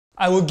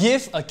I will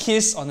give a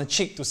kiss on the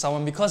cheek to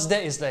someone because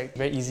that is like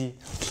very easy.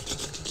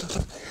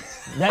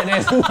 That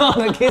is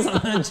not a kiss on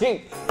the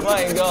cheek.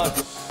 My God.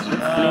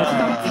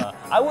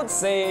 I would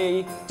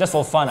say, just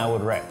for fun, I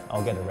would wrap.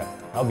 I'll get a wrap.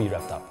 I'll be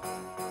wrapped up.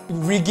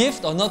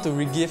 Regift or not to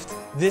regift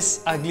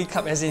this ugly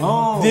cup, as in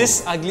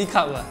this ugly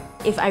cup.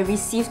 If I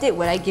received it,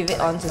 would I give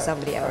it on to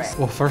somebody else?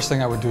 Well, first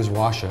thing I would do is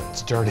wash it.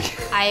 It's dirty.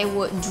 I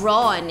would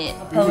draw on it.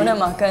 Permanent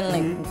marker and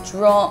like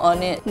draw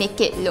on it. Make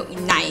it look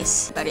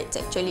nice, but it's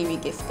actually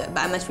regifted.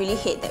 But I must really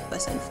hate that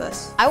person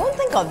first. I won't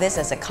think of this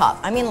as a cup.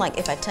 I mean, like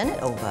if I turn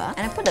it over and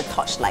I put a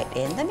torchlight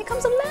in, then it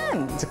becomes a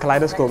lamp. It's a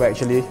kaleidoscope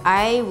actually.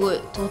 I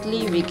would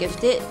totally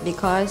regift it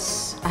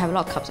because I have a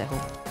lot of cups at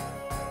home.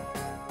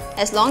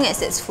 As long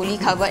as it's fully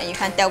covered and you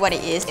can't tell what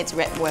it is, it's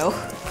wrapped well.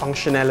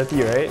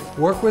 Functionality, right?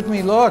 Work with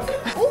me, look.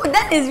 Oh,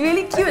 that is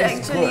really cute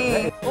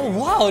actually. Oh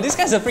wow, this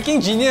guy's a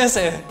freaking genius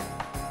eh.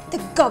 The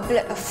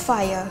goblet of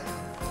fire.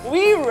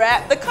 We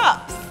wrap the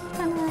cups.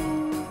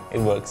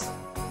 It works.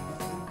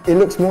 It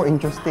looks more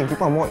interesting.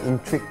 People are more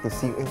intrigued to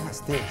see, hey,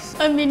 what's this?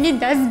 A mini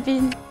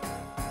dustbin.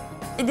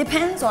 It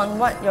depends on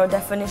what your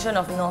definition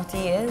of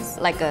naughty is.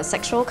 Like a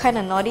sexual kind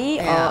of naughty,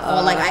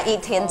 or like I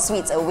ate 10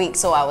 sweets a week,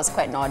 so I was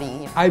quite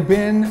naughty. I've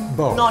been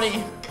both.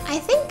 Naughty. I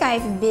think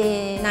I've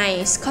been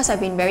nice because I've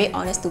been very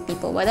honest to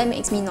people, but that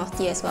makes me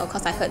naughty as well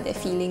because I hurt their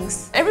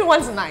feelings.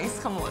 Everyone's nice,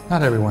 come on.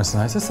 Not everyone's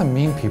nice. There's some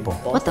mean people.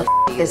 What the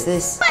is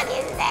this? What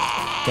is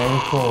that?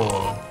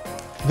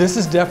 Genko. This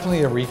is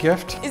definitely a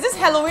regift. Is this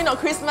Halloween or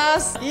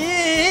Christmas?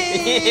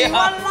 Yeah.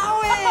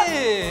 Walao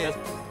eh.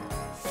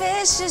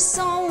 Fish is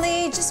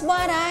only just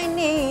what I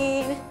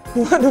need.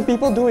 What do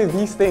people do with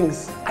these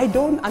things? I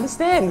don't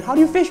understand. How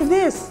do you fish with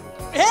this?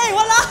 Hey,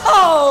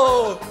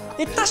 walao!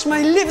 It touched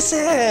my lips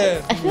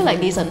eh. I feel like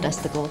these are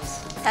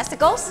testicles.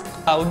 Testicles?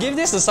 I will give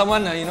this to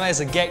someone, you know,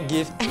 as a gag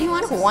gift.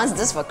 Anyone who wants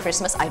this for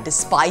Christmas, I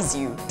despise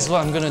you. This is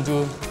what I'm gonna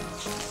do.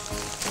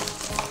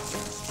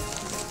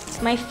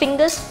 My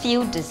fingers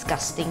feel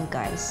disgusting,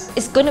 guys.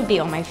 It's gonna be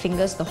on my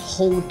fingers the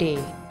whole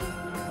day.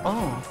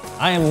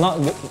 I am not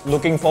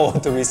looking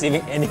forward to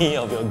receiving any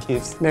of your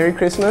gifts. Merry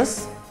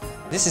Christmas.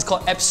 This is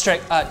called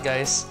abstract art,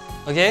 guys.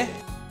 Okay?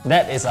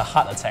 That is a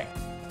heart attack.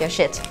 Your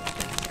shit.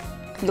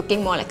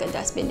 Looking more like a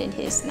dustbin than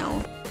his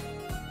now.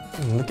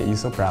 Look at you,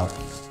 so proud.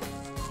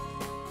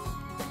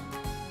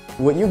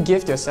 Would you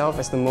gift yourself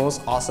as the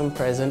most awesome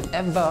present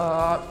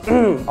ever?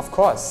 Of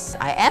course.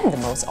 I am the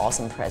most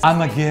awesome present.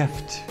 I'm a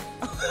gift.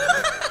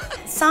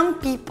 Some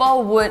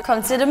people would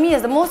consider me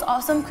as the most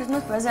awesome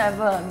Christmas present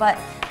ever, but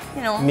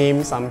you know.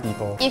 Name some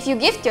people. If you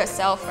gift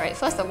yourself, right,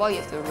 first of all,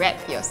 you have to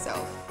wrap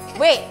yourself.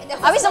 Wait,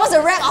 are we supposed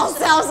to wrap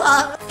ourselves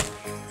up?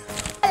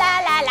 La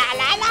la la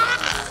la la.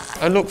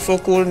 I look so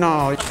cool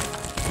now.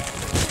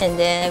 And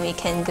then we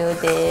can do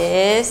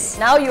this.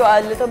 Now you are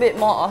a little bit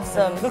more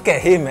awesome. Look at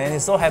him, man.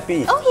 He's so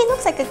happy. Oh, he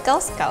looks like a Girl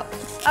Scout.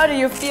 How do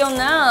you feel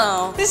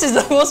now? This is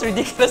the most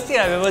ridiculous thing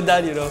I've ever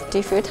done, you know. Do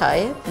you feel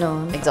tired? No.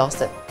 I'm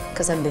exhausted.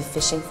 Because I've been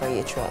fishing for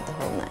you throughout the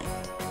whole night.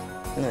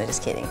 No,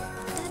 just kidding.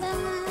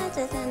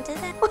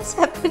 What's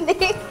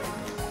happening?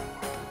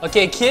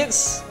 Okay,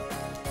 kids.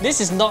 This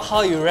is not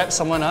how you wrap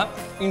someone up.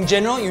 In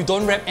general, you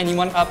don't wrap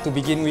anyone up to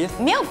begin with.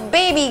 Milk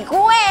baby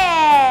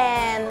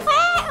Gwen!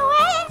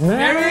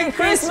 Merry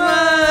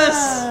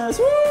Christmas!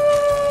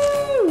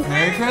 Woo!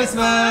 Merry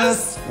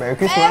Christmas! Merry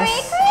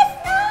Christmas!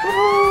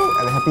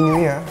 And a Happy New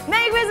Year!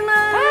 Merry Christmas!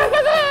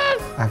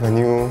 I have a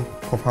new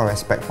profound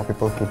respect for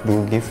people who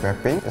do gift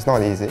wrapping. It's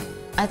not easy.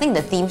 I think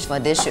the themes for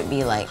this should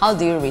be like, how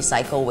do you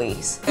recycle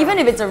waste? Even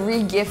if it's a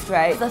re-gift,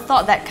 right? The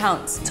thought that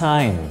counts.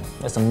 Time.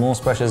 That's the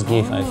most precious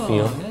gift, I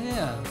feel.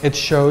 Yeah. It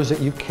shows that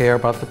you care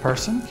about the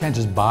person. You can't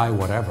just buy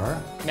whatever.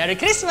 Merry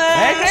Christmas!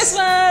 Merry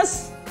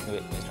Christmas!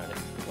 Wait, let's try that.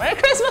 Merry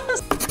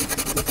Christmas!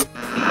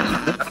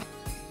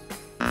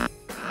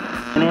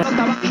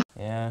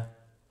 Yeah.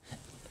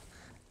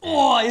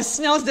 Oh, it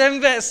smells damn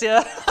bad,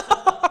 yeah.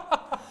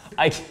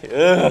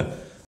 Ugh.